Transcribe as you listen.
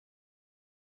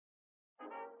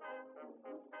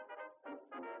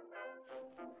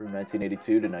From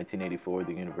 1982 to 1984,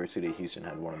 the University of Houston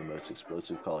had one of the most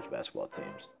explosive college basketball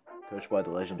teams. Coached by the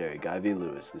legendary Guy V.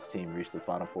 Lewis, this team reached the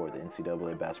Final Four of the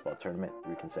NCAA basketball tournament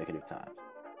 3 consecutive times.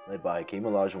 Led by Hakeem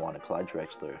Olajuwon and Clyde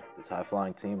Drexler, this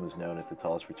high-flying team was known as the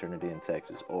tallest fraternity in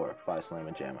Texas, or Phi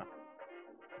Slama Jama.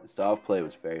 The style of play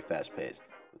was very fast-paced,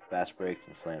 with fast breaks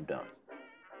and slam dunks.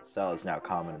 The style is now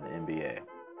common in the NBA.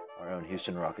 Our own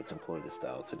Houston Rockets employ this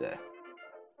style today.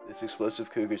 This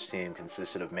explosive Cougars team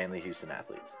consisted of mainly Houston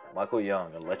athletes. Michael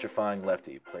Young, an electrifying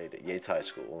lefty, played at Yates High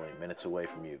School, only minutes away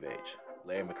from U of H.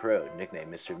 Larry McCrow,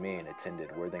 nicknamed Mr. Mean,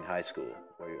 attended Worthing High School,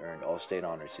 where he earned All-State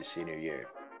honors his senior year,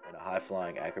 and a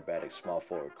high-flying acrobatic small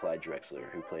forward, Clyde Drexler,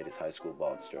 who played his high school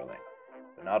ball at Sterling.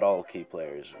 But not all key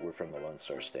players were from the Lone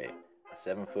Star State. A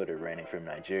 7-footer reigning from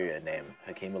Nigeria named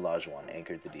Hakeem Olajuwon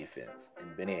anchored the defense,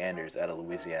 and Benny Anders out of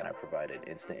Louisiana provided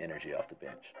instant energy off the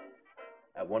bench.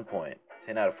 At one point,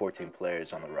 10 out of 14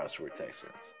 players on the roster were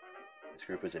Texans. This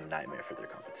group was a nightmare for their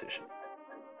competition.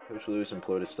 Coach Lewis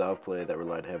employed a style of play that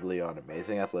relied heavily on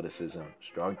amazing athleticism,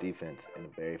 strong defense, and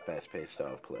a very fast-paced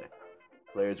style of play.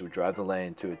 Players would drive the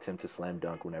lane to attempt to slam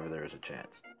dunk whenever there was a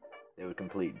chance. They would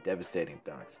complete devastating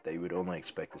dunks that you would only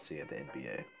expect to see in the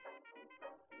NBA.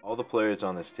 All the players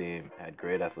on this team had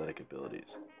great athletic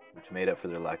abilities, which made up for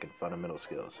their lack in fundamental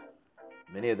skills.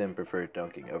 Many of them preferred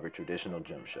dunking over traditional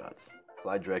jump shots.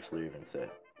 Clyde Drexler even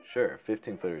said, "Sure,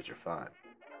 15-footers are fine,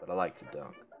 but I like to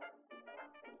dunk."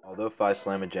 Although Phi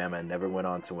Slama Jama never went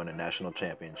on to win a national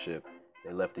championship,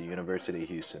 they left the University of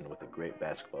Houston with a great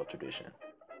basketball tradition.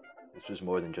 This was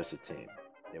more than just a team,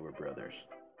 they were brothers.